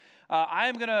I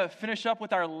am going to finish up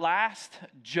with our last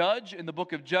judge in the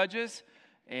book of Judges,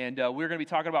 and we're going to be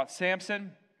talking about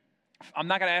Samson. I'm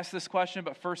not going to ask this question,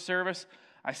 but first service,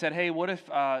 I said, hey, what if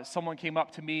someone came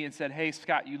up to me and said, hey,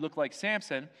 Scott, you look like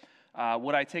Samson?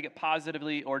 Would I take it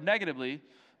positively or negatively?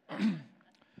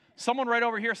 Someone right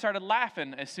over here started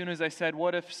laughing as soon as I said,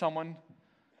 what if someone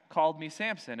called me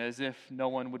Samson, as if no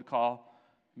one would call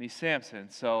me Samson.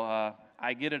 So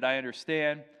I get it, I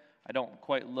understand. I don't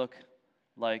quite look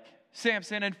like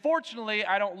Samson. And fortunately,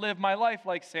 I don't live my life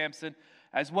like Samson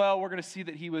as well. We're going to see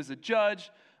that he was a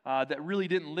judge that really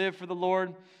didn't live for the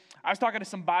Lord. I was talking to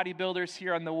some bodybuilders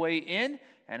here on the way in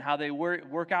and how they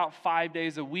work out 5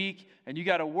 days a week, and you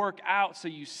got to work out so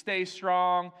you stay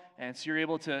strong and so you're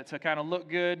able to kind of look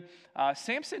good.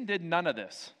 Samson did none of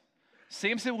this.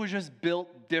 Samson was just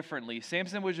built differently.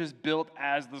 Samson was just built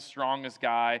as the strongest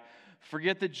guy.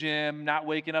 Forget the gym, not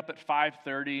waking up at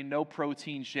 5:30, no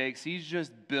protein shakes. He's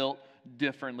just built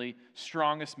differently,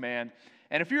 strongest man.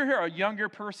 And if you're here, a younger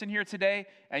person here today,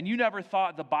 and you never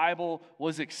thought the Bible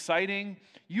was exciting,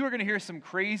 you are going to hear some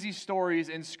crazy stories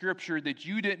in Scripture that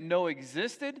you didn't know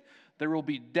existed. There will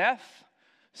be death,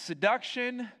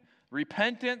 seduction,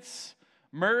 repentance,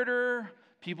 murder,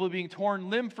 people being torn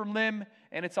limb from limb,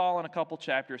 and it's all in a couple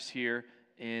chapters here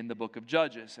in the book of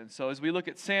Judges. And so as we look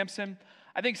at Samson,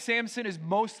 I think Samson is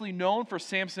mostly known for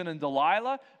Samson and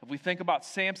Delilah. If we think about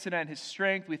Samson and his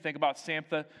strength, we think about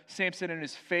Samson and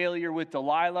his failure with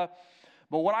Delilah.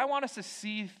 But what I want us to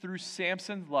see through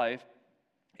Samson's life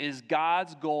is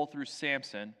God's goal through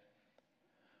Samson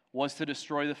was to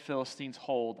destroy the Philistines'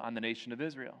 hold on the nation of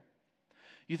Israel.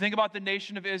 You think about the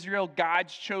nation of Israel,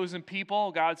 God's chosen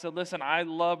people. God said, listen, I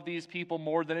love these people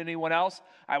more than anyone else.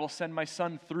 I will send my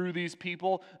son through these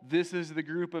people. This is the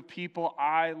group of people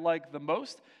I like the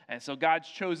most. And so God's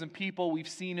chosen people, we've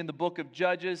seen in the book of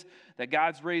Judges that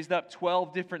God's raised up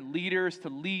 12 different leaders to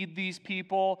lead these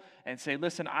people and say,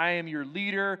 listen, I am your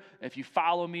leader. If you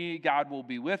follow me, God will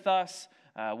be with us.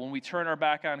 When we turn our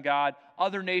back on God,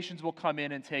 other nations will come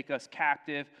in and take us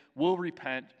captive. We'll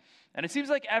repent. And it seems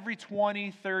like every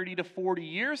 20, 30 to 40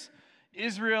 years,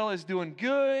 Israel is doing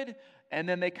good, and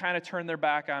then they kind of turn their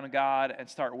back on God and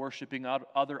start worshiping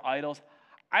other idols.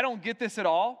 I don't get this at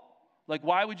all. Like,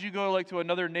 why would you go to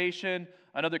another nation,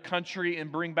 another country,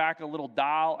 and bring back a little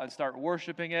doll and start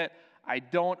worshiping it? I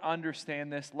don't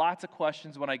understand this. Lots of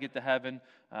questions when I get to heaven,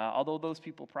 although those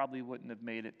people probably wouldn't have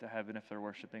made it to heaven if they're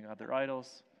worshiping other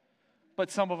idols.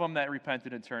 But some of them that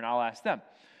repented in turn, I'll ask them.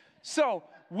 So,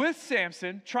 with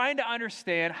Samson, trying to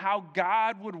understand how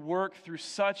God would work through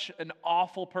such an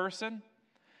awful person,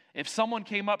 if someone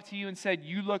came up to you and said,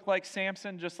 you look like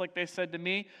Samson, just like they said to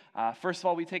me, first of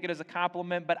all, we take it as a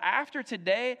compliment. But after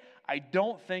today, I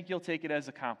don't think you'll take it as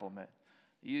a compliment.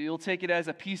 You'll take it as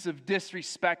a piece of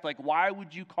disrespect, like, why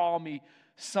would you call me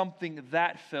something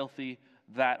that filthy,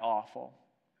 that awful?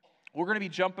 We're going to be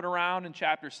jumping around in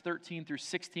chapters 13 through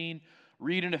 16,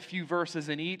 reading a few verses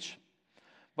in each.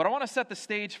 But I want to set the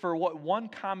stage for what one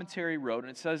commentary wrote,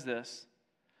 and it says this: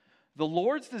 the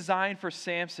Lord's design for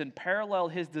Samson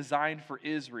paralleled his design for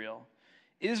Israel.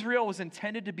 Israel was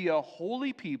intended to be a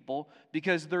holy people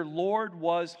because their Lord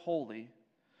was holy.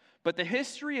 But the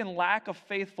history and lack of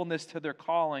faithfulness to their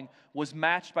calling was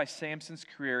matched by Samson's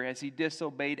career as he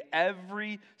disobeyed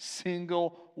every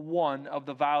single one of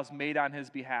the vows made on his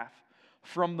behalf.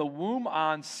 From the womb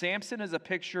on, Samson is a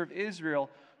picture of Israel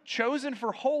chosen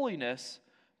for holiness,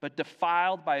 but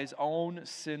defiled by his own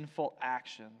sinful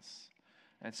actions.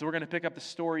 And so we're going to pick up the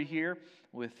story here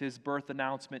with his birth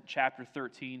announcement, chapter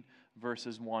 13,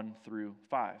 verses 1 through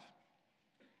 5.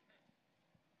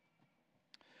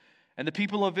 And the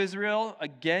people of Israel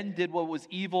again did what was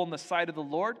evil in the sight of the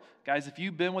Lord. Guys, if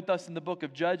you've been with us in the book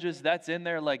of Judges, that's in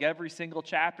there like every single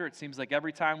chapter. It seems like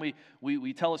every time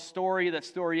we tell a story, that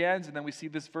story ends, and then we see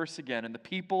this verse again. And the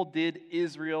people did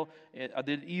evil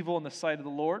in the sight of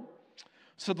the Lord.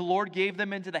 So the Lord gave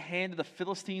them into the hand of the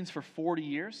Philistines for 40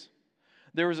 years.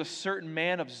 There was a certain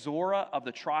man of Zorah of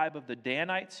the tribe of the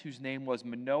Danites, whose name was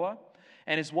Manoah,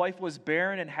 and his wife was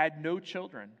barren and had no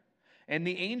children. And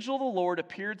the angel of the Lord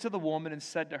appeared to the woman and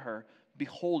said to her,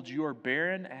 behold, you are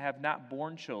barren and have not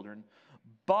borne children,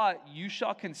 but you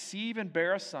shall conceive and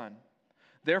bear a son.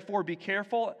 Therefore be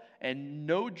careful, and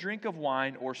no drink of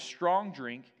wine or strong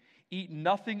drink. Eat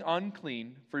nothing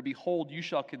unclean, for behold, you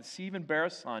shall conceive and bear a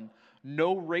son.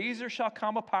 No razor shall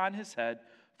come upon his head,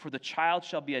 for the child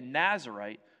shall be a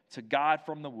Nazirite to God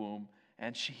from the womb,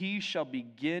 and he shall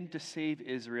begin to save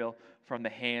Israel from the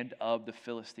hand of the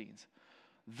Philistines.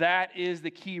 That is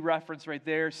the key reference right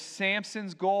there.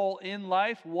 Samson's goal in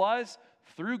life was,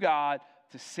 through God,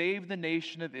 to save the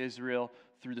nation of Israel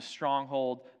through the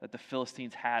stronghold that the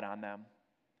Philistines had on them.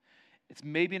 It's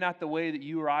maybe not the way that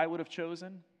you or I would have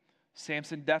chosen.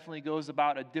 Samson definitely goes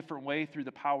about a different way through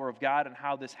the power of God and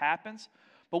how this happens.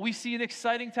 But we see an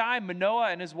exciting time. Manoah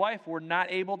and his wife were not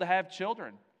able to have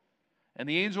children. And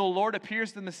the angel of the Lord appears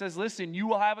to them and says, listen, you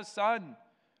will have a son.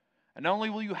 And not only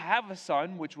will you have a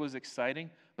son, which was exciting,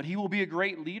 but he will be a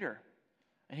great leader.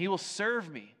 And he will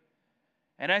serve me.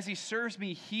 And as he serves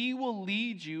me, he will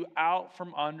lead you out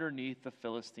from underneath the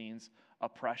Philistines'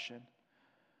 oppression.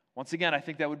 Once again, I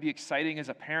think that would be exciting as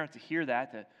a parent to hear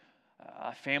that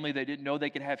a family that didn't know they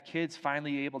could have kids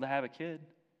finally able to have a kid.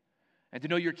 And to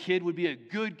know your kid would be a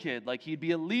good kid, like he'd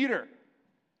be a leader.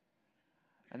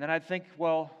 And then I'd think,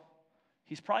 well,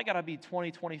 he's probably got to be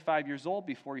 20, 25 years old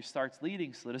before he starts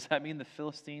leading. So does that mean the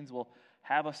Philistines will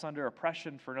have us under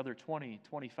oppression for another 20,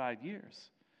 25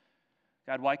 years?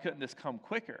 God, why couldn't this come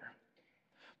quicker?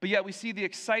 But yet we see the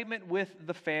excitement with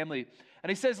the family.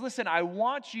 And he says, listen, I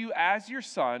want you as your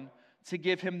son to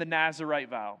give him the Nazirite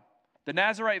vow. The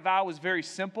Nazirite vow was very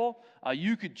simple.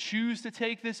 You could choose to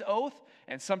take this oath,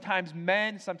 and sometimes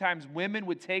men, sometimes women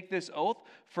would take this oath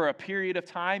for a period of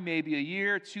time, maybe a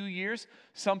year, 2 years.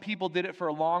 Some people did it for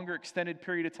a longer, extended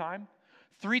period of time.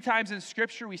 3 times in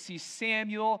Scripture, we see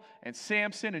Samuel and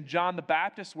Samson and John the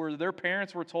Baptist where their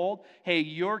parents were told, hey,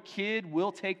 your kid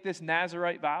will take this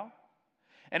Nazirite vow.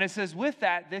 And it says, with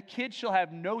that, the kid shall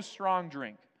have no strong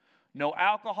drink, no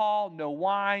alcohol, no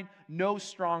wine, no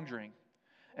strong drink.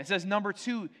 It says, number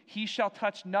 2, he shall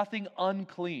touch nothing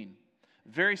unclean.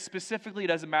 Very specifically, it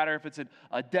doesn't matter if it's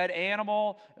a dead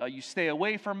animal, you stay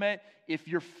away from it. If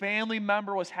your family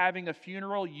member was having a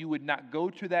funeral, you would not go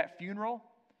to that funeral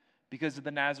because of the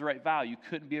Nazirite vow. You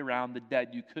couldn't be around the dead.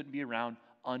 You couldn't be around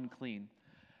unclean.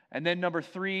 And then number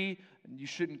 3, you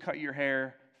shouldn't cut your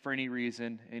hair for any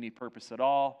reason, any purpose at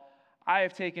all. I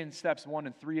have taken steps 1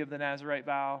 and 3 of the Nazirite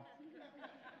vow.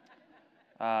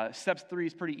 Steps 3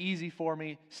 is pretty easy for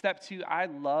me. Step 2, I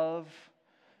love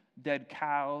dead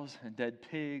cows and dead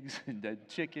pigs and dead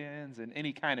chickens and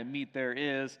any kind of meat there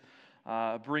is.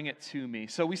 Bring it to me.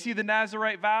 So we see the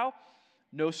Nazirite vow.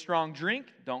 No strong drink.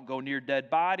 Don't go near dead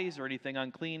bodies or anything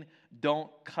unclean. Don't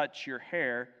cut your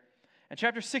hair. And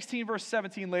chapter 16, verse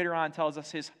 17 later on tells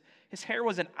us his hair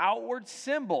was an outward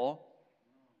symbol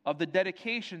of the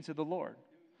dedication to the Lord.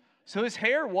 So his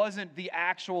hair wasn't the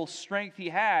actual strength he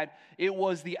had. It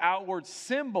was the outward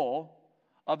symbol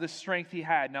of the strength he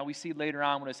had. Now we see later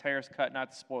on when his hair is cut,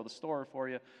 not to spoil the story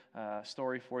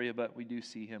for you, but we do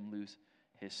see him lose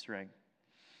his strength.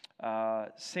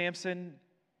 Samson,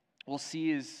 we'll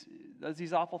see, does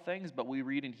these awful things, but we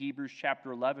read in Hebrews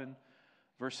chapter 11,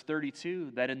 verse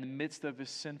 32, that in the midst of his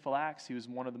sinful acts, he was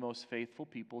one of the most faithful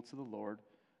people to the Lord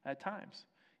at times.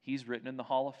 He's written in the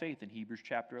Hall of Faith in Hebrews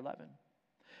chapter 11.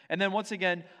 And then once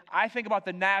again, I think about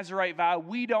the Nazirite vow.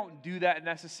 We don't do that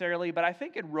necessarily, but I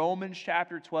think in Romans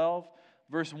chapter 12,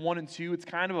 verse 1 and 2, it's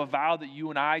kind of a vow that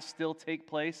you and I still take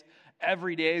place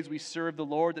every day as we serve the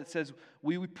Lord, that says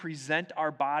we would present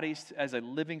our bodies as a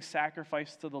living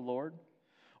sacrifice to the Lord.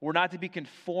 We're not to be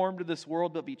conformed to this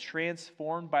world, but be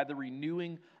transformed by the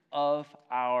renewing of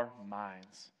our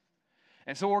minds.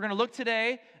 And so we're going to look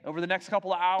today, over the next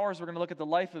couple of hours, we're going to look at the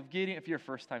life of Gideon. If you're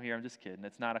first time here, I'm just kidding.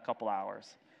 It's not a couple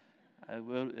hours.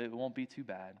 It won't be too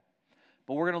bad.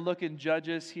 But we're going to look in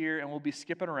Judges here, and we'll be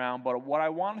skipping around. But what I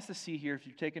want us to see here, if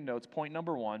you're taking notes, point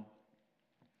number 1,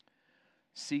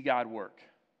 see God work.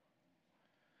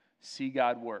 See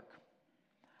God work.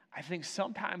 I think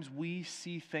sometimes we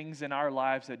see things in our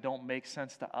lives that don't make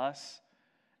sense to us,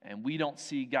 and we don't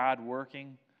see God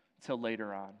working till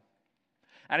later on.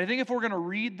 And I think if we're going to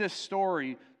read this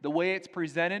story the way it's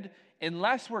presented,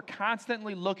 unless we're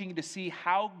constantly looking to see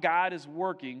how God is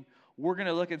working, we're going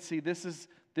to look and see this is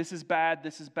bad,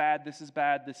 this is bad, this is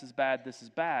bad, this is bad, this is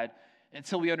bad,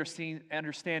 until we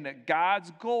understand that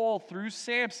God's goal through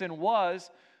Samson was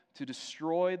to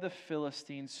destroy the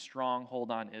Philistines'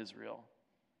 stronghold on Israel.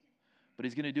 But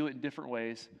he's going to do it in different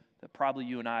ways that probably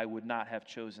you and I would not have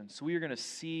chosen. So we are going to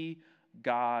see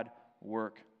God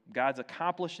work. God's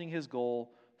accomplishing his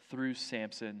goal through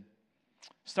Samson.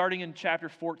 Starting in chapter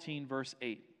 14, verse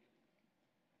 8.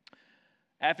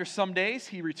 After some days,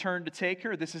 he returned to take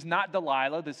her. This is not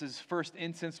Delilah. This is first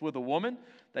instance with a woman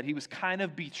that he was kind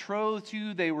of betrothed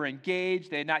to. They were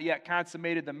engaged. They had not yet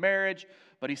consummated the marriage.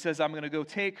 But he says, I'm going to go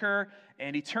take her.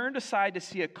 And he turned aside to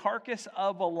see a carcass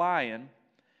of a lion.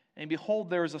 And behold,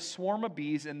 there was a swarm of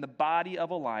bees in the body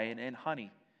of a lion and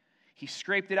honey. He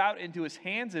scraped it out into his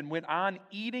hands and went on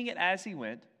eating it as he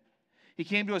went. He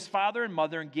came to his father and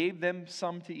mother and gave them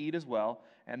some to eat as well,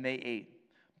 and they ate.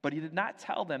 But he did not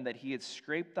tell them that he had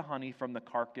scraped the honey from the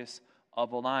carcass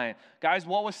of a lion. Guys,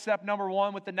 what was step number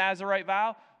 1 with the Nazirite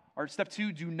vow? Or step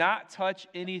 2, do not touch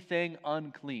anything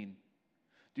unclean.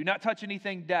 Do not touch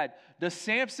anything dead. Does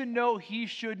Samson know he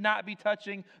should not be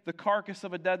touching the carcass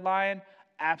of a dead lion?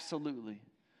 Absolutely.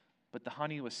 But the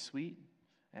honey was sweet,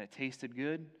 and it tasted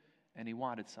good, and he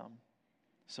wanted some.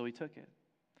 So he took it.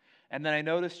 And then I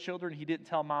noticed, children, he didn't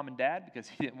tell mom and dad because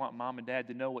he didn't want mom and dad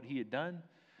to know what he had done.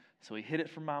 So he hid it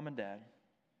from mom and dad.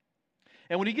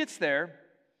 And when he gets there,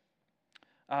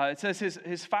 it says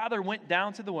his father went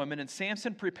down to the women, and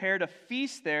Samson prepared a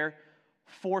feast there,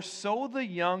 for so the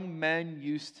young men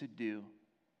used to do.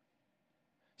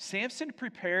 Samson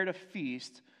prepared a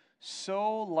feast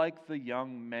so like the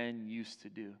young men used to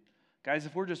do. Guys,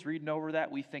 if we're just reading over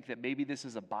that, we think that maybe this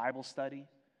is a Bible study.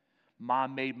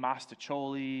 Mom made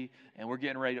mastacholi, and we're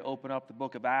getting ready to open up the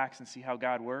book of Acts and see how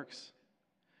God works.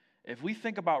 If we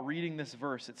think about reading this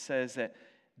verse, it says that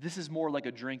this is more like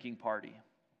a drinking party.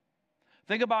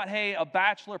 Think about, hey, a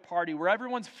bachelor party where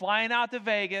everyone's flying out to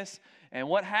Vegas, and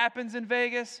what happens in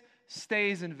Vegas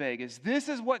stays in Vegas. This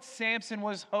is what Samson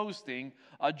was hosting,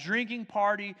 a drinking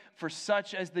party for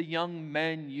such as the young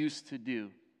men used to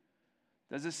do.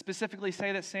 Does it specifically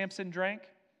say that Samson drank?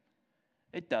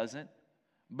 It doesn't.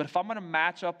 But if I'm going to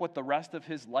match up what the rest of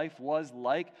his life was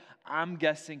like, I'm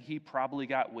guessing he probably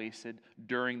got wasted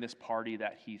during this party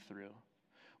that he threw.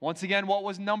 Once again, what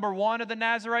was number 1 of the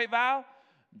Nazirite vow?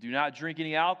 Do not drink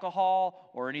any alcohol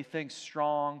or anything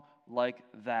strong like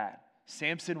that.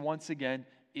 Samson, once again,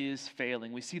 is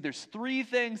failing. We see there's 3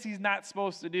 things he's not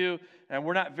supposed to do, and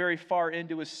we're not very far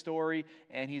into his story,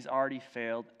 and he's already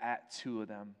failed at 2 of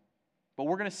them. But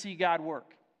we're going to see God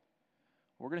work.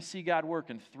 We're going to see God work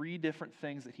in 3 different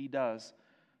things that he does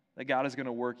that God is going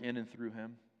to work in and through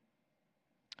him.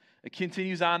 It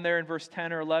continues on there in verse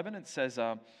 10 or 11. It says,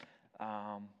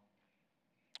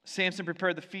 Samson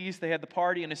prepared the feast, they had the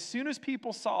party, and as soon as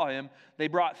people saw him, they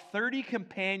brought 30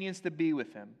 companions to be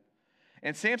with him.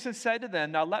 And Samson said to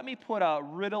them, now let me put a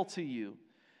riddle to you.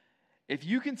 If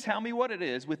you can tell me what it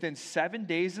is within 7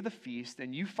 days of the feast,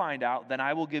 and you find out, then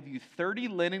I will give you 30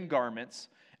 linen garments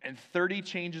and 30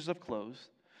 changes of clothes.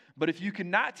 But if you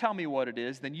cannot tell me what it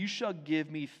is, then you shall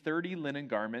give me 30 linen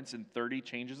garments and 30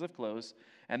 changes of clothes.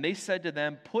 And they said to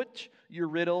them, put your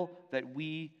riddle that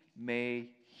we may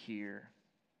hear.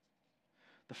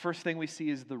 The first thing we see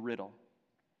is the riddle.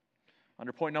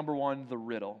 Under point number 1, the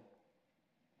riddle.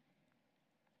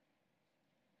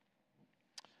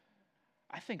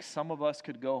 I think some of us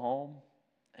could go home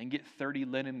and get 30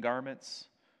 linen garments,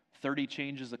 30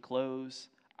 changes of clothes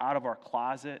out of our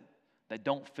closet that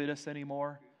don't fit us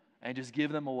anymore and just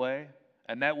give them away,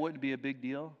 and that wouldn't be a big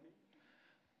deal.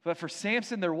 But for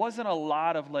Samson, there wasn't a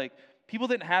lot of people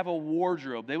didn't have a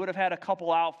wardrobe. They would have had a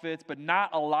couple outfits, but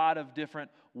not a lot of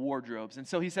different wardrobes. And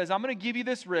so he says, I'm going to give you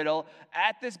this riddle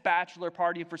at this bachelor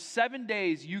party, and for 7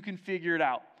 days you can figure it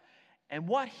out. And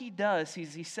what he does,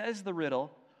 he says the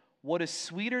riddle, what is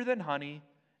sweeter than honey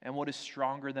and what is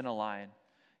stronger than a lion,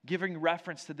 giving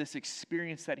reference to this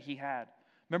experience that he had.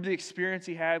 Remember the experience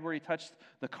he had where he touched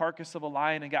the carcass of a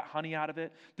lion and got honey out of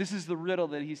it? This is the riddle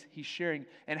that he's sharing.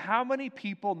 And how many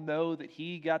people know that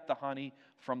he got the honey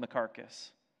from the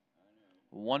carcass?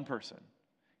 1 person.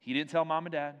 He didn't tell mom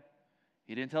and dad.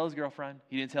 He didn't tell his girlfriend.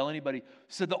 He didn't tell anybody.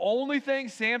 So the only thing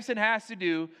Samson has to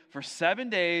do for 7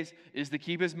 days is to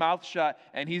keep his mouth shut,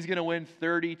 and he's going to win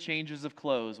 30 changes of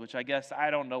clothes, which I guess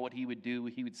I don't know what he would do.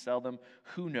 He would sell them.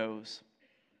 Who knows?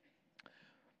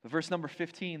 But verse number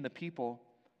 15, the people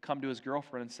come to his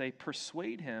girlfriend and say,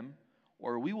 persuade him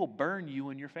or we will burn you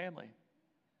and your family.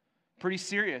 Pretty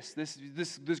serious.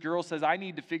 This girl says, I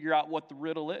need to figure out what the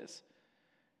riddle is.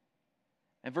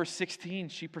 And verse 16,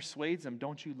 she persuades him,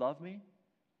 don't you love me?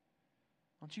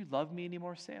 Don't you love me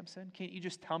anymore, Samson? Can't you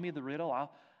just tell me the riddle?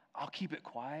 I'll keep it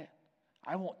quiet.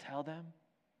 I won't tell them.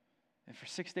 And for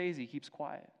 6 days he keeps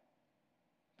quiet.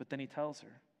 But then he tells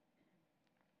her.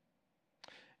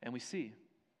 And we see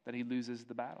that he loses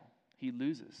the battle. He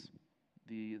loses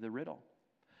the riddle.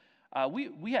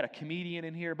 We had a comedian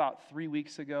in here about 3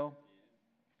 weeks ago,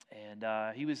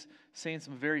 and he was saying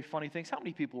some very funny things. How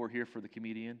many people were here for the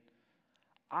comedian?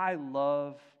 I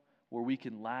love where we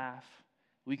can laugh.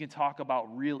 We can talk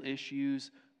about real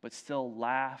issues, but still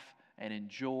laugh and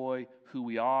enjoy who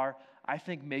we are. I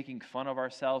think making fun of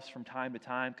ourselves from time to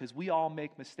time, because we all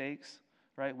make mistakes,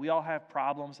 right? We all have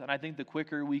problems, and I think the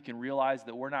quicker we can realize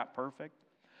that we're not perfect.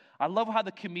 I love how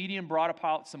the comedian brought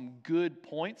about some good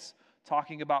points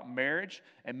talking about marriage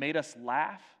and made us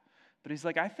laugh. But he's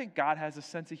like, I think God has a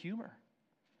sense of humor.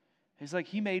 He's like,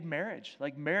 he made marriage.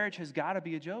 Like, marriage has got to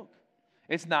be a joke.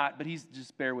 It's not, but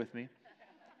just bear with me.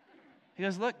 He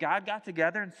goes, look, God got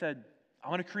together and said, I'm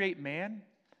going to create man,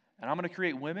 and I'm going to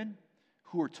create women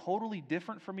who are totally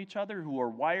different from each other, who are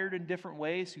wired in different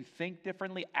ways, who think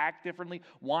differently, act differently,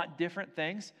 want different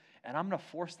things, and I'm going to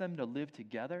force them to live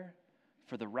together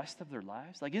for the rest of their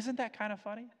lives. Like, isn't that kind of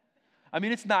funny? I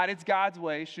mean, it's not. It's God's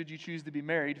way, should you choose to be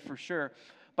married, for sure.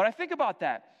 But I think about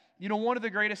that. You know, one of the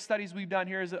greatest studies we've done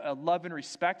here is a Love and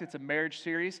Respect. It's a marriage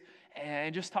series.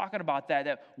 And just talking about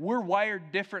that we're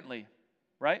wired differently,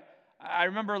 right? I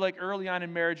remember like early on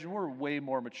in marriage, and we're way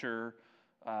more mature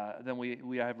than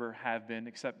we ever have been,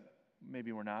 except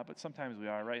maybe we're not, but sometimes we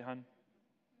are, right, hon?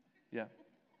 Yeah.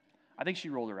 I think she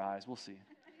rolled her eyes. We'll see.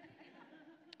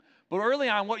 But early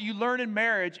on, what you learn in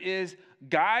marriage is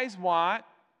guys want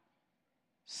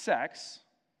sex,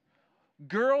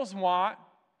 girls want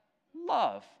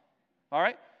love. All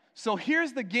right? So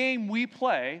here's the game we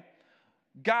play.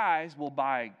 Guys will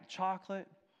buy chocolate,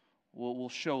 we'll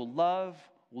show love,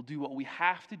 we'll do what we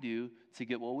have to do to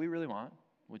get what we really want,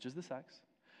 which is the sex.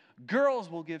 Girls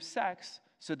will give sex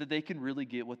so that they can really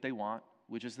get what they want,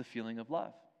 which is the feeling of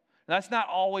love. Now, that's not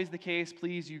always the case.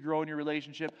 Please, you grow in your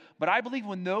relationship. But I believe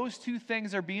when those two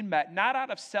things are being met, not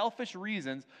out of selfish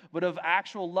reasons, but of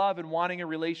actual love and wanting a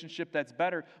relationship that's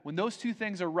better, when those two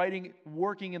things are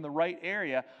working in the right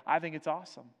area, I think it's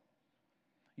awesome.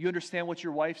 You understand what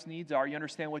your wife's needs are. You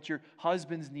understand what your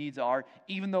husband's needs are.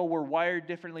 Even though we're wired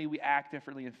differently, we act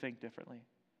differently and think differently.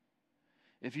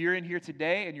 If you're in here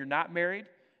today and you're not married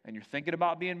and you're thinking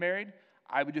about being married,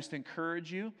 I would just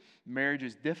encourage you. Marriage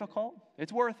is difficult.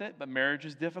 It's worth it, but marriage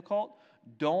is difficult.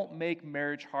 Don't make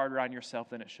marriage harder on yourself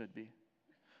than it should be.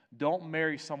 Don't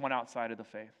marry someone outside of the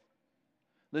faith.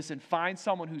 Listen, find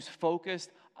someone who's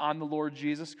focused on the Lord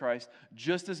Jesus Christ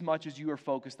just as much as you are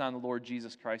focused on the Lord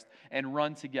Jesus Christ, and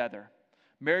run together.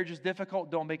 Marriage is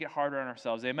difficult. Don't make it harder on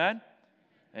ourselves. Amen?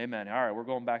 Amen. All right, we're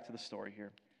going back to the story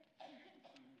here.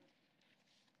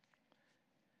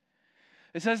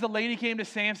 It says the lady came to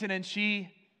Samson and she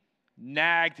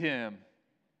nagged him.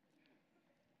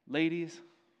 Ladies,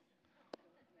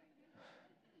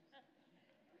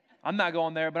 I'm not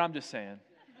going there, but I'm just saying.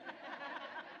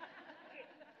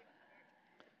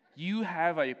 You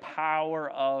have a power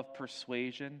of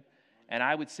persuasion, and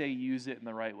I would say use it in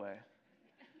the right way.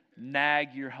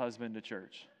 Nag your husband to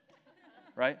church,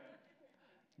 right?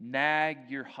 Nag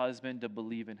your husband to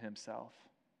believe in himself.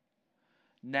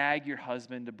 Nag your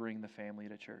husband to bring the family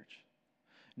to church.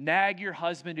 Nag your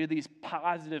husband to do these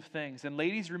positive things. And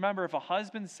ladies, remember, if a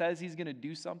husband says he's going to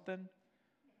do something,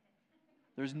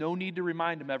 there's no need to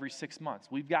remind him every 6 months.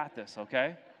 We've got this,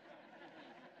 okay?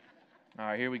 All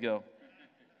right, here we go.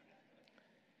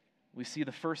 We see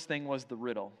the first thing was the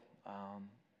riddle.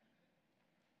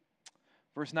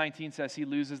 Verse 19 says he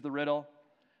loses the riddle.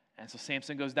 And so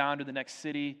Samson goes down to the next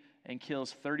city and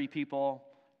kills 30 people,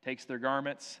 takes their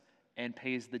garments, and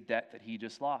pays the debt that he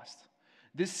just lost.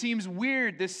 This seems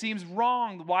weird. This seems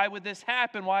wrong. Why would this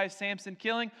happen? Why is Samson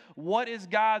killing? What is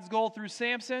God's goal through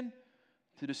Samson?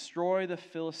 To destroy the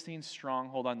Philistine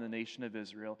stronghold on the nation of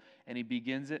Israel. And he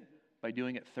begins it by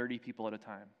doing it 30 people at a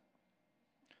time.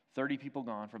 30 people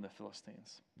gone from the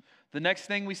Philistines. The next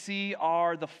thing we see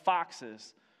are the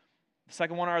foxes. The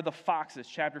second one are the foxes.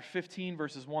 Chapter 15,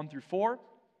 verses 1 through 4.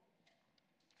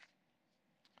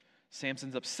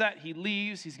 Samson's upset. He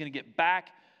leaves. He's going to get back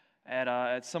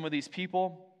at some of these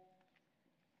people.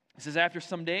 It says, after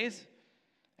some days,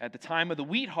 at the time of the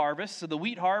wheat harvest. So the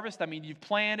wheat harvest, I mean, you've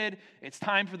planted. It's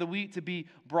time for the wheat to be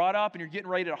brought up, and you're getting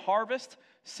ready to harvest.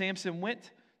 Samson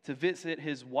went to visit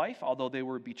his wife, although they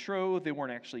were betrothed. They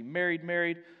weren't actually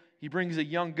married. He brings a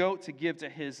young goat to give to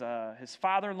his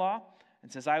father-in-law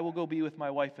and says, I will go be with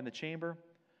my wife in the chamber.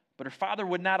 But her father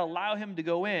would not allow him to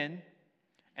go in.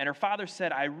 And her father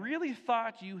said, I really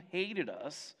thought you hated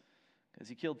us, because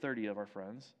he killed 30 of our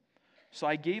friends. So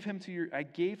I gave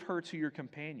her to your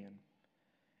companion.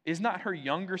 Is not her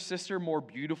younger sister more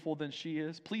beautiful than she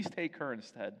is? Please take her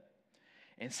instead.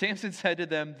 And Samson said to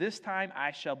them, this time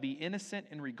I shall be innocent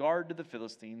in regard to the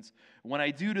Philistines when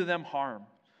I do to them harm.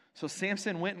 So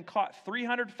Samson went and caught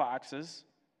 300 foxes,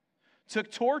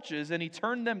 took torches, and he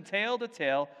turned them tail to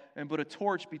tail and put a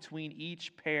torch between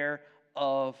each pair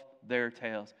of their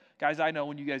tails. Guys, I know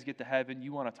when you guys get to heaven,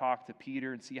 you want to talk to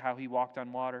Peter and see how he walked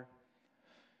on water.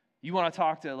 You want to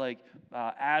talk to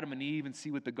Adam and Eve and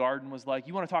see what the garden was like.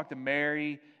 You want to talk to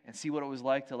Mary and see what it was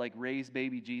like to raise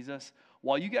baby Jesus.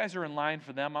 While you guys are in line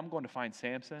for them, I'm going to find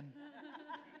Samson.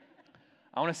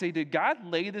 I want to say, did God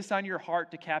lay this on your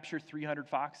heart to capture 300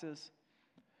 foxes?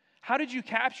 How did you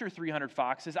capture 300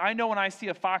 foxes? I know when I see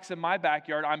a fox in my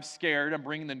backyard, I'm scared. I'm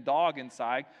bringing the dog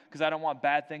inside because I don't want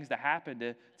bad things to happen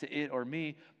to it or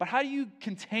me. But how do you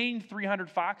contain 300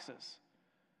 foxes?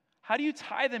 How do you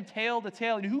tie them tail to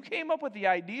tail? And who came up with the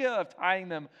idea of tying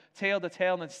them tail to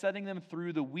tail and then setting them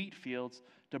through the wheat fields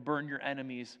to burn your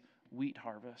enemy's wheat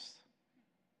harvest?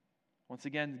 Once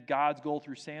again, God's goal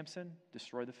through Samson,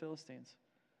 destroy the Philistines.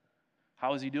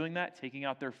 How is he doing that? Taking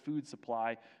out their food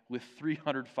supply with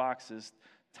 300 foxes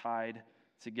tied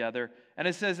together. And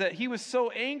it says that he was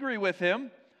so angry with him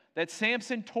that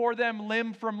Samson tore them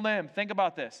limb from limb. Think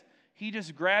about this. He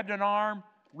just grabbed an arm,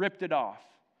 ripped it off.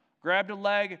 Grabbed a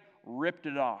leg, ripped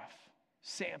it off.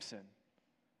 Samson.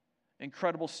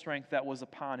 Incredible strength that was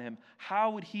upon him.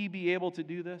 How would he be able to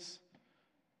do this?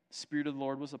 The Spirit of the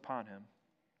Lord was upon him.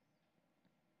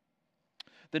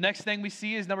 The next thing we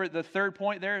see is the third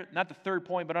point there, not the third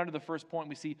point, but under the first point,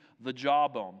 we see the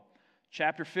jawbone.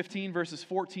 Chapter 15, verses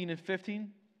 14 and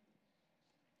 15.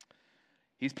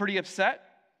 He's pretty upset.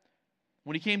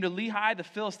 When he came to Lehi, the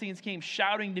Philistines came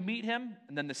shouting to meet him,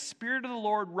 and then the Spirit of the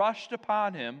Lord rushed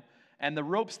upon him, and the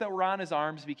ropes that were on his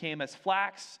arms became as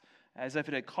flax, as if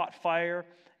it had caught fire,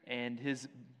 and his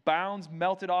bounds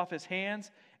melted off his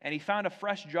hands, and he found a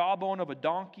fresh jawbone of a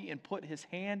donkey and put his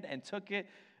hand and took it,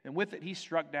 and with it he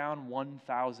struck down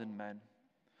 1,000 men.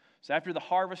 So after the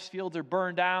harvest fields are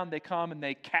burned down, they come and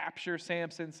they capture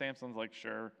Samson. Samson's like,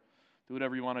 sure, do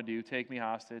whatever you want to do. Take me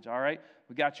hostage. All right,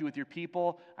 we got you with your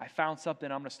people. I found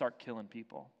something. I'm going to start killing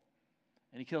people.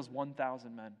 And he kills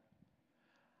 1,000 men.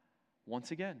 Once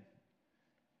again,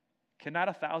 cannot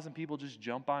 1,000 people just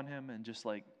jump on him and just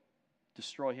like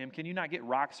destroy him? Can you not get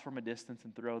rocks from a distance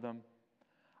and throw them?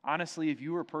 Honestly, if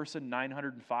you were person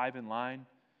 905 in line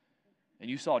and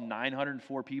you saw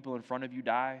 904 people in front of you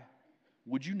die,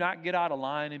 would you not get out of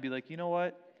line and be like, you know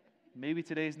what? Maybe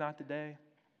today's not the day.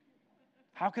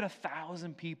 How could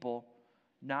 1,000 people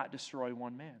not destroy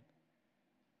one man?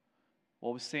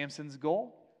 What was Samson's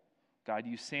goal? God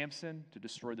used Samson to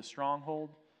destroy the stronghold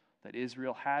that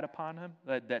Israel had upon him,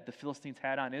 that the Philistines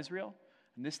had on Israel.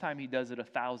 And this time he does it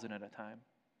 1,000 at a time.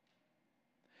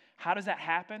 How does that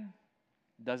happen?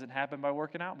 It doesn't happen by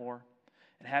working out more.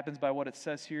 It happens by what it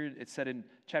says here. It said in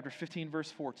chapter 15, verse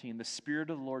 14, the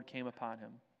Spirit of the Lord came upon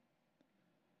him.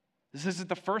 This isn't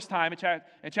the first time.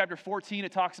 In chapter 14,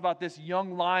 it talks about this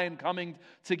young lion coming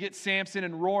to get Samson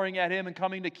and roaring at him and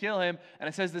coming to kill him. And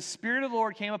it says the Spirit of the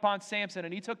Lord came upon Samson,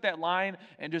 and he took that lion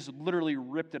and just literally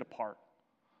ripped it apart.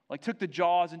 Like took the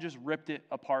jaws and just ripped it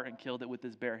apart and killed it with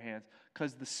his bare hands,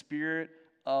 because the Spirit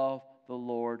of the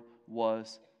Lord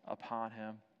was upon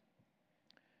him.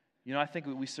 You know, I think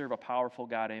we serve a powerful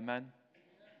God, amen?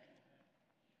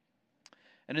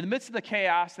 And in the midst of the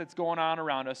chaos that's going on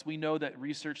around us, we know that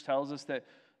research tells us that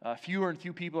fewer and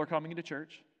fewer people are coming to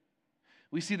church.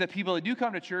 We see that people that do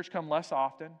come to church come less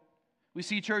often. We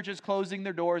see churches closing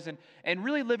their doors and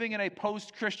really living in a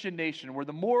post-Christian nation where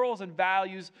the morals and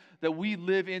values that we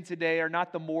live in today are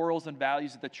not the morals and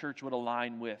values that the church would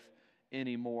align with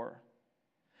anymore.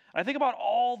 And I think about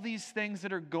all these things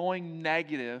that are going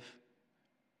negative,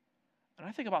 and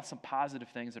I think about some positive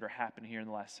things that are happening here in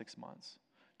the last 6 months,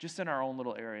 just in our own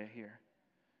little area here.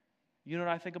 You know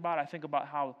what I think about? I think about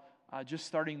how just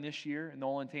starting this year in the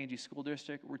Olentangy School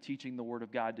District, we're teaching the Word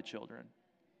of God to children,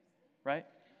 right?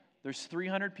 There's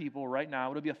 300 people right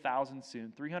now. It'll be 1,000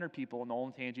 soon. 300 people in the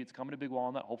Olentangy. It's coming to Big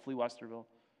Walnut, hopefully Westerville.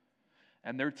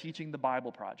 And they're teaching the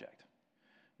Bible Project,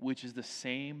 which is the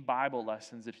same Bible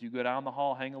lessons. If you go down the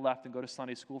hall, hang a left, and go to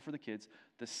Sunday school for the kids,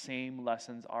 the same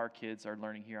lessons our kids are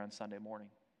learning here on Sunday morning.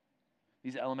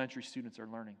 These elementary students are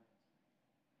learning.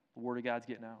 The Word of God's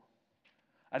getting out.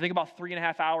 I think about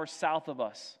 3.5 hours south of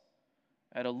us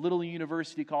at a little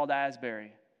university called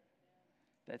Asbury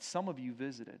that some of you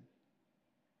visited.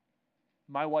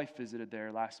 My wife visited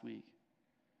there last week.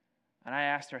 And I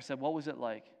asked her, I said, what was it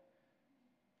like?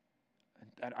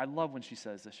 And I love when she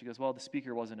says this. She goes, well, the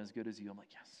speaker wasn't as good as you. I'm like,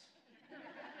 yes.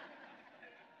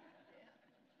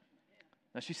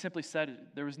 Now, she simply said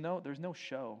there was no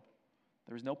show.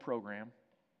 There was no program.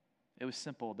 It was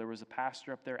simple. There was a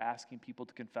pastor up there asking people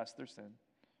to confess their sin.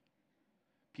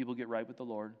 People get right with the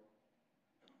Lord.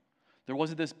 There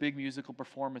wasn't this big musical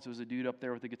performance. It was a dude up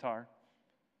there with a guitar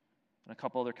and a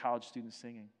couple other college students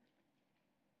singing.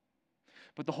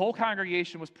 But the whole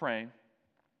congregation was praying.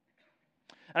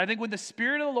 And I think when the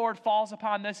Spirit of the Lord falls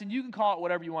upon this, and you can call it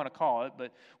whatever you want to call it,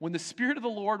 but when the Spirit of the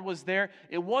Lord was there,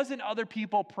 it wasn't other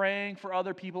people praying for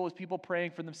other people. It was people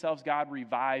praying for themselves. God,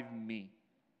 revive me.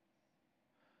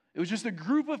 It was just a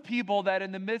group of people that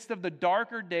in the midst of the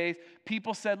darker days,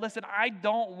 people said, listen, I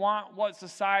don't want what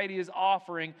society is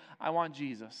offering. I want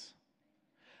Jesus.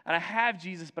 And I have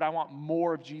Jesus, but I want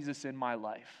more of Jesus in my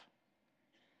life.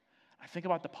 I think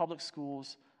about the public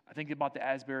schools. I think about the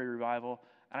Asbury Revival.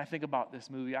 And I think about this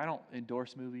movie. I don't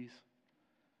endorse movies.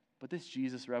 But this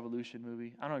Jesus Revolution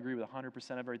movie, I don't agree with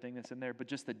 100% of everything that's in there, but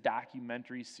just the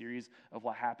documentary series of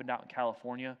what happened out in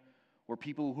California, where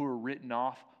people who were written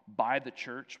off by the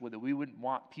church, whether we wouldn't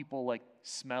want people like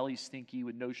smelly, stinky,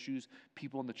 with no shoes,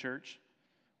 people in the church,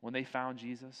 when they found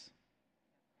Jesus.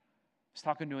 I was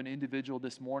talking to an individual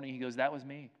this morning. He goes, that was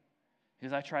me. He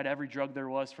goes, I tried every drug there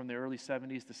was from the early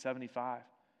 70s to 75.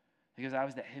 He goes, I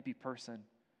was that hippie person.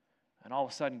 And all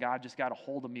of a sudden, God just got a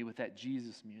hold of me with that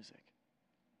Jesus music.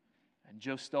 And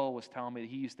Joe Stoll was telling me that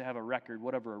he used to have a record,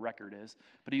 whatever a record is,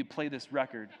 but he would play this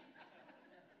record.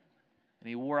 And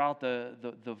he wore out the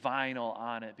vinyl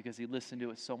on it because he listened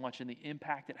to it so much and the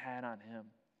impact it had on him.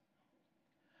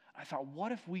 I thought,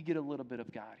 what if we get a little bit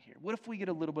of God here? What if we get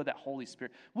a little bit of that Holy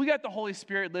Spirit? We got the Holy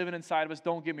Spirit living inside of us,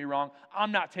 don't get me wrong.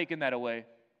 I'm not taking that away.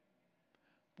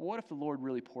 But what if the Lord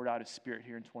really poured out His Spirit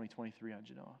here in 2023 on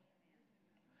Genoa?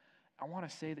 I want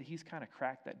to say that He's kind of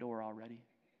cracked that door already.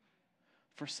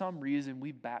 For some reason,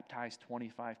 we baptized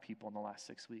 25 people in the last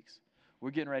 6 weeks.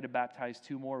 We're getting ready to baptize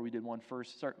 2 more. We did one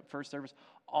first service.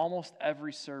 Almost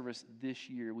every service this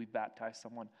year, we baptized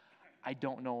someone. I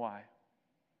don't know why.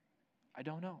 I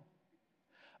don't know.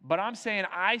 But I'm saying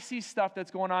I see stuff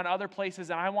that's going on other places,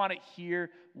 and I want it here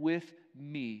with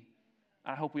me.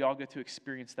 I hope we all get to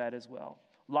experience that as well.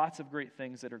 Lots of great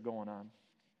things that are going on.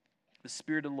 The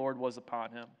Spirit of the Lord was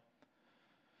upon him.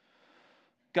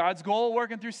 God's goal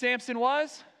working through Samson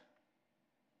was?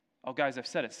 Oh, guys, I've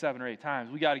said it 7 or 8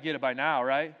 times. We got to get it by now,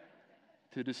 right?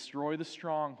 To destroy the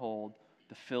stronghold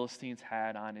the Philistines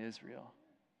had on Israel.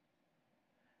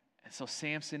 And so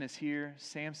Samson is here.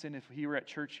 Samson, if he were at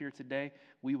church here today,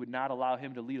 we would not allow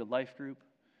him to lead a life group.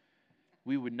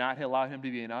 We would not allow him to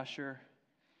be an usher.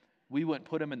 We wouldn't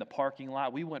put him in the parking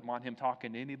lot. We wouldn't want him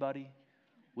talking to anybody.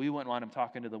 We wouldn't want him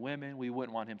talking to the women. We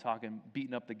wouldn't want him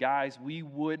beating up the guys. We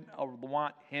wouldn't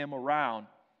want him around.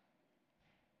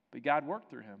 But God worked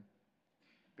through him.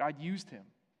 God used him.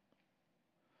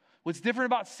 What's different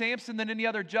about Samson than any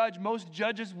other judge, most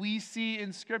judges we see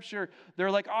in Scripture, they're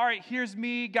like, all right, here's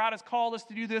me. God has called us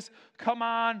to do this. Come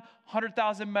on,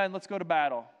 100,000 men, let's go to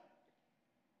battle.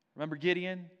 Remember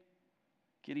Gideon?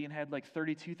 Gideon had like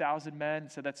 32,000 men,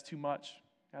 said that's too much.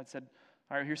 God said,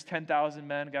 all right, here's 10,000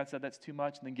 men. God said that's too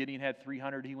much. And then Gideon had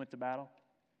 300. He went to battle.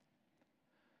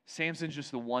 Samson's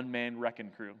just the one-man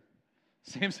wrecking crew.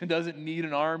 Samson doesn't need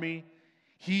an army.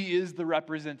 He is the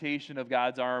representation of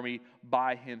God's army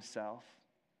by himself.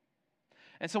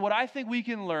 And so what I think we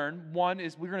can learn, one,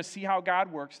 is we're going to see how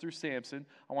God works through Samson.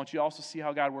 I want you to also see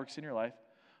how God works in your life.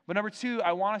 But number 2,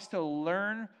 I want us to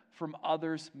learn from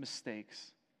others'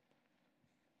 mistakes.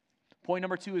 Point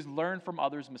number 2 is learn from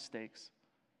others' mistakes.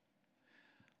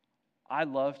 I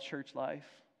love church life.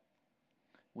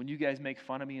 When you guys make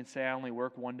fun of me and say I only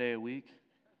work 1 day a week,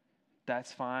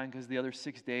 that's fine because the other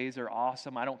 6 days are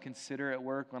awesome. I don't consider it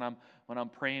work when I'm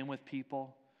praying with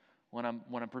people, when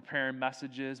I'm preparing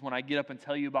messages, when I get up and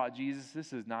tell you about Jesus.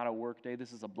 This is not a work day.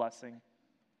 This is a blessing.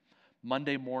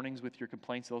 Monday mornings with your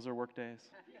complaints, those are work days,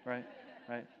 right?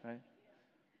 Right.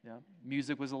 Yeah.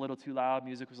 Music was a little too loud.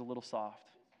 Music was a little soft.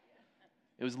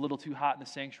 It was a little too hot in the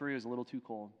sanctuary. It was a little too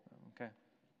cold. Okay.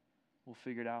 We'll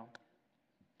figure it out.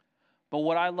 But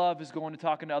what I love is going to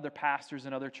talking to other pastors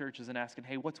and other churches and asking,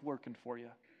 hey, what's working for you?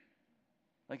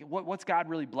 Like, what's God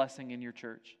really blessing in your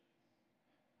church?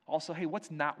 Also, hey,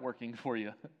 what's not working for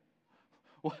you?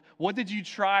 What did you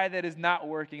try that is not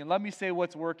working? And let me say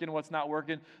what's working, what's not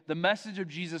working. The message of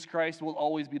Jesus Christ will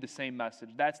always be the same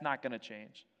message. That's not going to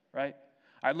change, right?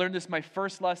 I learned this my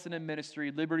first lesson in ministry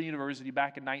at Liberty University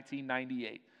back in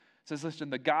 1998. It says, listen,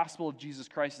 the gospel of Jesus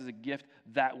Christ is a gift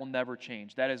that will never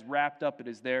change. That is wrapped up. It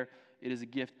is there. It is a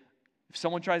gift. If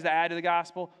someone tries to add to the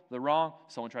gospel, they're wrong.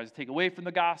 Someone tries to take away from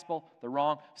the gospel, they're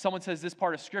wrong. Someone says this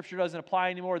part of Scripture doesn't apply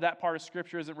anymore, that part of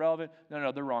Scripture isn't relevant.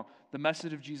 No, they're wrong. The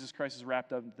message of Jesus Christ is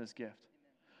wrapped up in this gift.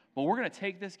 But we're going to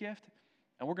take this gift,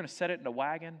 and we're going to set it in a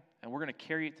wagon, and we're going to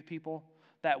carry it to people.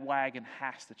 That wagon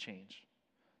has to change.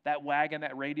 That wagon,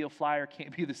 that radio flyer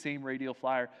can't be the same radio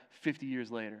flyer 50 years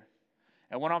later.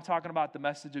 And when I'm talking about the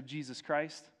message of Jesus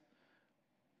Christ,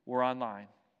 we're online.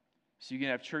 So you can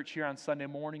have church here on Sunday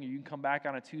morning, or you can come back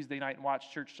on a Tuesday night and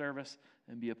watch church service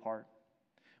and be a part.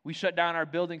 We shut down our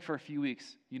building for a few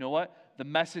weeks. You know what? The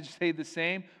message stayed the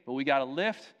same, but we got a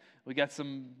lift. We got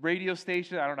some radio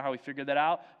station. I don't know how we figured that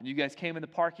out. And you guys came in the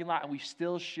parking lot, and we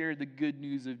still shared the good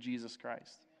news of Jesus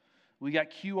Christ. We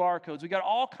got QR codes. We got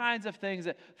all kinds of things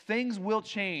that things will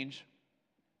change.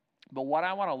 But what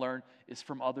I want to learn is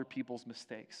from other people's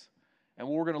mistakes. And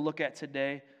what we're going to look at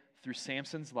today through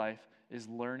Samson's life is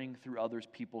learning through other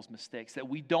people's mistakes, that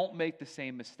we don't make the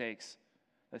same mistakes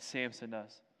that Samson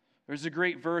does. There's a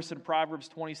great verse in Proverbs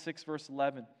 26, verse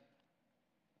 11.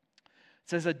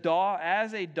 says,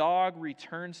 as a dog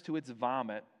returns to its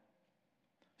vomit,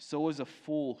 so is a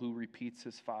fool who repeats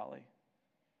his folly.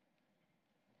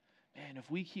 Man, if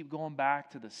we keep going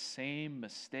back to the same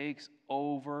mistakes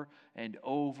over and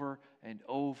over and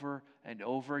over and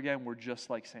over again, we're just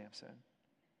like Samson.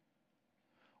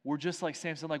 We're just like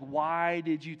Samson. Like, why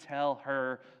did you tell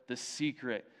her the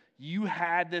secret? You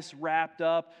had this wrapped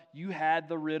up. You had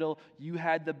the riddle. You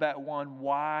had the bet won.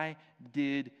 Why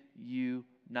did you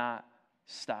not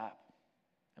stop?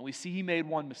 And we see he made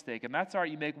one mistake. And that's all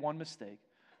right, you make one mistake.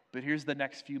 But here's the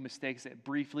next few mistakes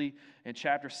briefly in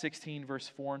chapter 16,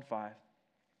 verse 4 and 5.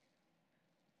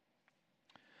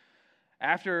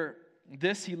 After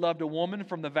this, he loved a woman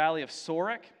from the valley of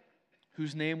Sorek,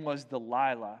 whose name was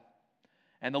Delilah.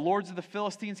 And the lords of the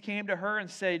Philistines came to her and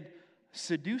said,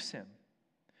 seduce him,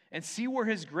 and see where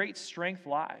his great strength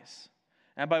lies,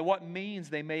 and by what means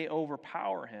they may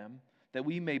overpower him, that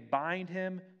we may bind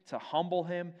him to humble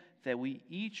him, that we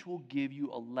each will give you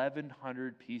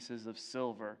 1,100 pieces of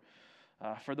silver.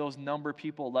 For those number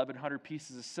people, 1,100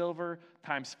 pieces of silver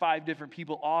times 5 different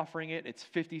people offering it, it's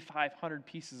 5,500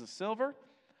 pieces of silver.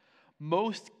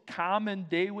 Most common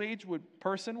day wage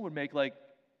person would make like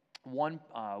one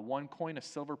coin of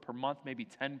silver per month, maybe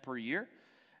 10 per year.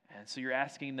 And so you're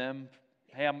asking them,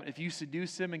 hey, if you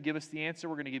seduce him and give us the answer,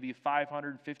 we're going to give you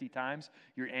 550 times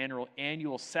your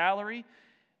annual salary.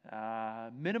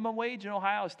 Minimum wage in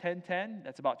Ohio is $10.10.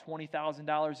 That's about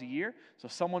 $20,000 a year. So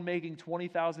someone making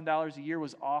 $20,000 a year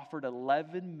was offered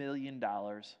 $11 million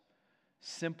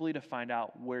simply to find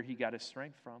out where he got his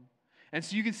strength from. And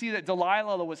so you can see that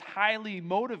Delilah was highly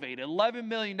motivated. $11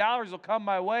 million will come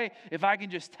my way if I can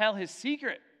just tell his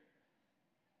secret.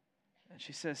 And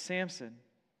she says, Samson,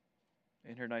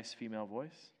 in her nice female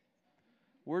voice,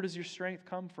 where does your strength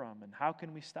come from? And how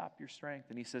can we stop your strength?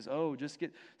 And he says, just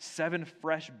get 7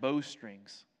 fresh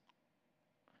bowstrings.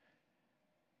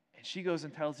 And she goes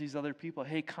and tells these other people,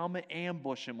 hey, come and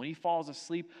ambush him. When he falls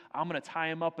asleep, I'm going to tie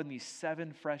him up in these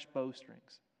 7 fresh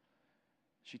bowstrings.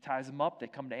 She ties him up. They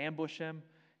come to ambush him.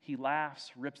 He laughs,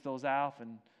 rips those off,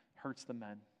 and hurts the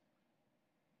men.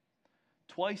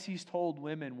 Twice he's told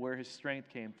women where his strength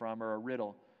came from, or a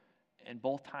riddle. And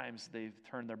both times they've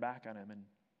turned their back on him and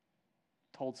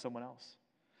told someone else.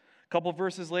 A couple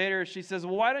verses later, she says,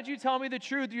 well, why don't you tell me the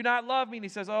truth? Do you not love me? And he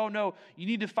says, oh, no, you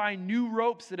need to find new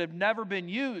ropes that have never been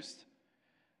used.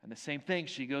 And the same thing,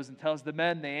 she goes and tells the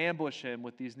men, they ambush him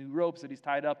with these new ropes that he's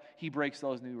tied up. He breaks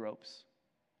those new ropes.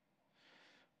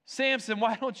 Samson,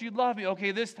 why don't you love me?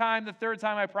 Okay, this time, the third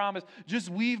time I promise, just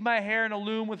weave my hair in a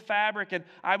loom with fabric and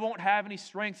I won't have any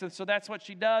strength. And so that's what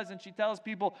she does. And she tells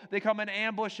people, they come and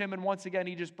ambush him. And once again,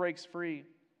 he just breaks free.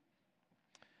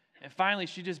 And finally,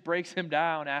 she just breaks him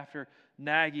down after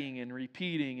nagging and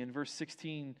repeating in verse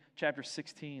 16, chapter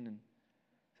 16. And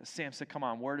says, Samson, come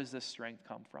on, where does this strength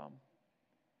come from?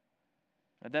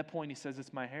 At that point, he says,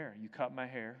 it's my hair. You cut my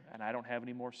hair, and I don't have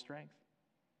any more strength.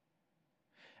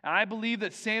 And I believe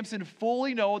that Samson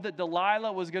fully knew that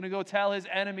Delilah was going to go tell his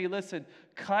enemy, listen,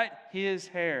 cut his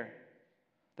hair.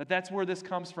 That's where this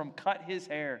comes from, cut his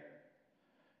hair.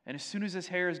 And as soon as his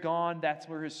hair is gone, that's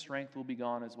where his strength will be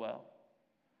gone as well.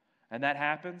 And that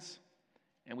happens,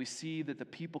 and we see that the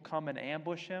people come and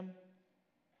ambush him.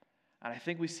 And I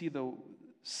think we see the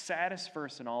saddest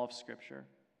verse in all of Scripture.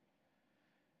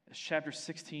 It's chapter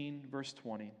 16, verse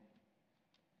 20.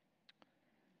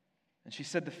 And she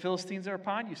said, the Philistines are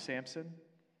upon you, Samson.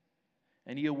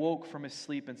 And he awoke from his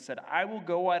sleep and said, I will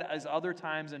go out as other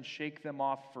times and shake them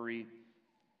off free.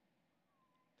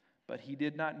 But he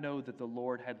did not know that the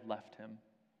Lord had left him.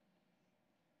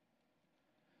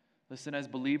 Listen, as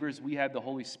believers, we have the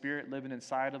Holy Spirit living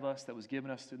inside of us that was given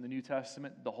us in the New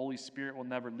Testament. The Holy Spirit will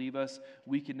never leave us.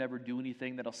 We can never do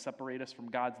anything that'll separate us from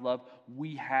God's love.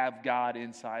 We have God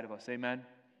inside of us. Amen?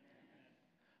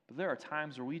 But there are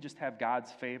times where we just have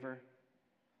God's favor,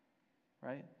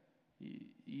 right?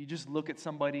 You just look at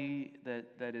somebody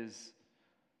that is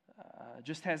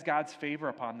just has God's favor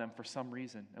upon them for some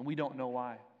reason, and we don't know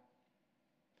why.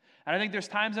 And I think there's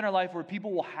times in our life where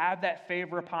people will have that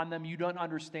favor upon them you don't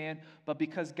understand, but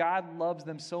because God loves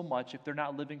them so much, if they're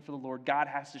not living for the Lord, God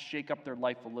has to shake up their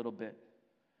life a little bit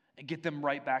and get them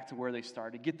right back to where they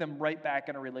started, get them right back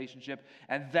in a relationship.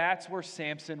 And that's where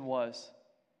Samson was.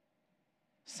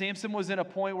 Samson was in a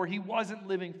point where he wasn't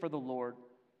living for the Lord.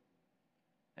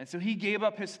 And so he gave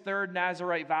up his third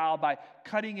Nazirite vow by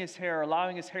cutting his hair,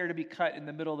 allowing his hair to be cut in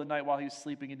the middle of the night while he was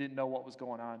sleeping and didn't know what was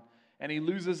going on. And he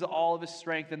loses all of his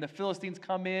strength. And the Philistines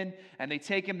come in and they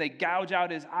take him, they gouge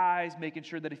out his eyes, making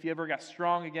sure that if he ever got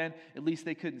strong again, at least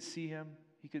they couldn't see him.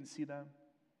 He couldn't see them.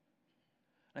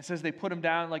 And it says they put him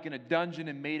down like in a dungeon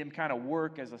and made him kind of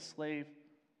work as a slave.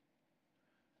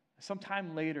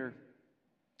 Sometime later,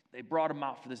 they brought him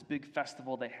out for this big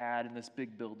festival they had in this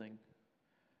big building.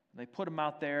 And they put him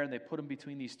out there, and they put him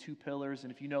between these two pillars.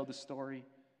 And if you know the story,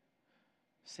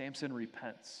 Samson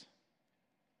repents.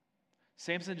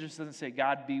 Samson just doesn't say,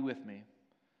 God, be with me.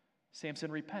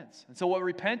 Samson repents. And so what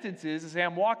repentance is hey,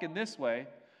 I'm walking this way,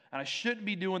 and I shouldn't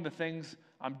be doing the things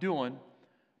I'm doing.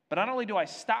 But not only do I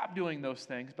stop doing those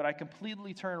things, but I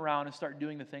completely turn around and start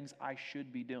doing the things I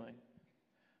should be doing.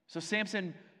 So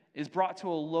Samson is brought to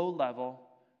a low level,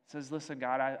 says, listen,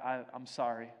 God, I'm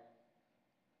sorry,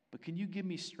 but can you give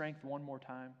me strength one more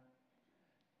time?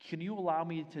 Can you allow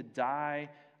me to die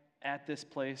at this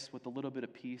place with a little bit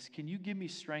of peace? Can you give me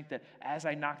strength that as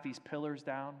I knock these pillars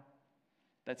down,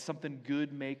 that something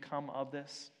good may come of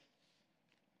this?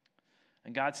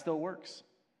 And God still works.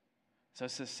 So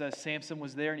it says Samson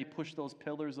was there and he pushed those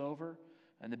pillars over,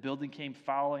 and the building came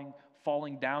falling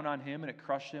down on him, and it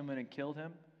crushed him and it killed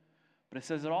him. But it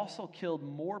says it also killed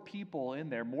more people in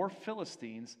there, more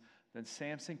Philistines, than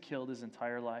Samson killed his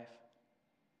entire life.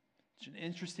 It's an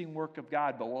interesting work of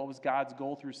God, but what was God's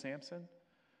goal through Samson?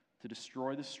 To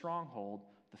destroy the stronghold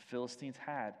the Philistines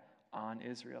had on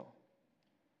Israel.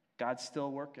 God's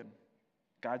still working.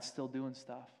 God's still doing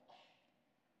stuff.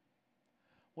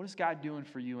 What is God doing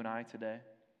for you and I today?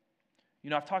 You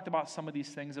know, I've talked about some of these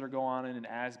things that are going on in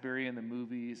Asbury and the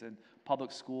movies and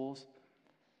public schools.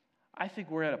 I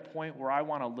think we're at a point where I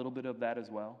want a little bit of that as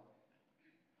well.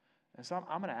 And so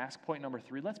I'm going to ask point number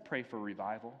 3. Let's pray for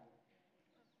revival.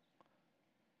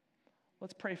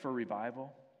 Let's pray for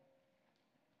revival.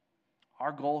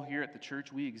 Our goal here at the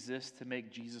church, we exist to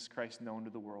make Jesus Christ known to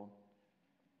the world.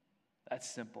 That's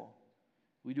simple.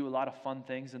 We do a lot of fun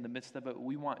things in the midst of it.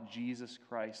 We want Jesus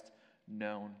Christ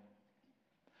known.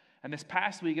 And this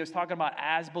past week, I was talking about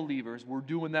as believers, we're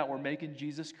doing that. We're making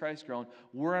Jesus Christ known.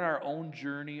 We're on our own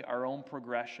journey, our own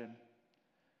progression.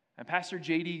 And Pastor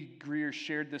J.D. Greer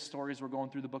shared this story as we're going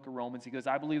through the book of Romans. He goes,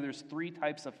 I believe there's 3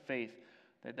 types of faith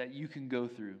that you can go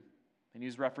through. And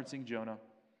he's referencing Jonah.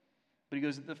 But he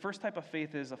goes, the first type of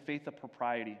faith is a faith of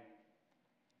propriety.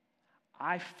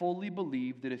 I fully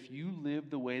believe that if you live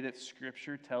the way that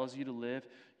Scripture tells you to live,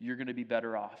 you're going to be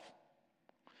better off.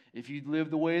 If you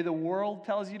live the way the world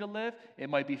tells you to live, it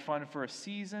might be fun for a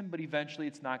season, but eventually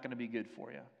it's not going to be good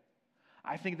for you.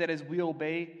 I think that as we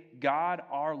obey God,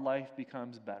 our life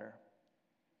becomes better.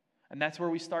 And that's where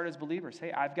we start as believers.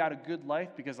 Hey, I've got a good life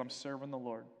because I'm serving the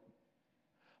Lord.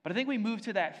 But I think we move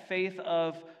to that faith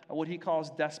of what he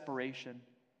calls desperation,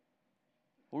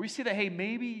 where we see that, hey,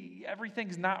 maybe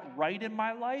everything's not right in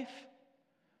my life.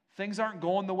 Things aren't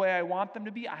going the way I want them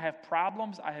to be. I have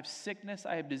problems. I have sickness.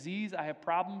 I have disease. I have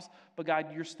problems. But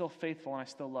God, you're still faithful and I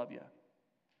still love you.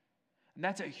 And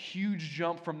that's a huge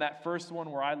jump from that first one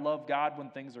where I love God when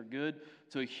things are good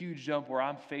to a huge jump where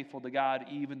I'm faithful to God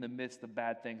even in the midst of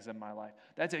bad things in my life.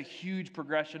 That's a huge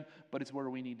progression, but it's where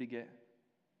we need to get.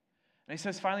 And he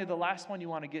says, finally, the last one you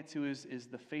want to get to is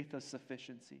the faith of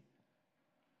sufficiency.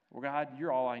 Where God,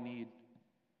 you're all I need.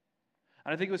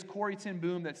 And I think it was Corrie ten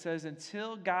Boom that says,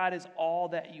 until God is all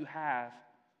that you have,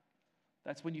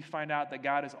 that's when you find out that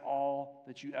God is all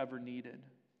that you ever needed.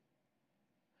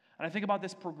 And I think about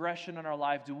this progression in our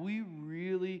life. Do we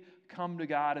really come to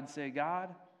God and say,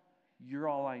 God, you're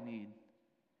all I need?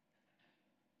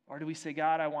 Or do we say,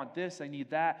 God, I want this, I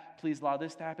need that, please allow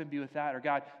this to happen, be with that. Or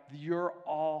God, you're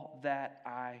all that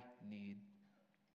I need.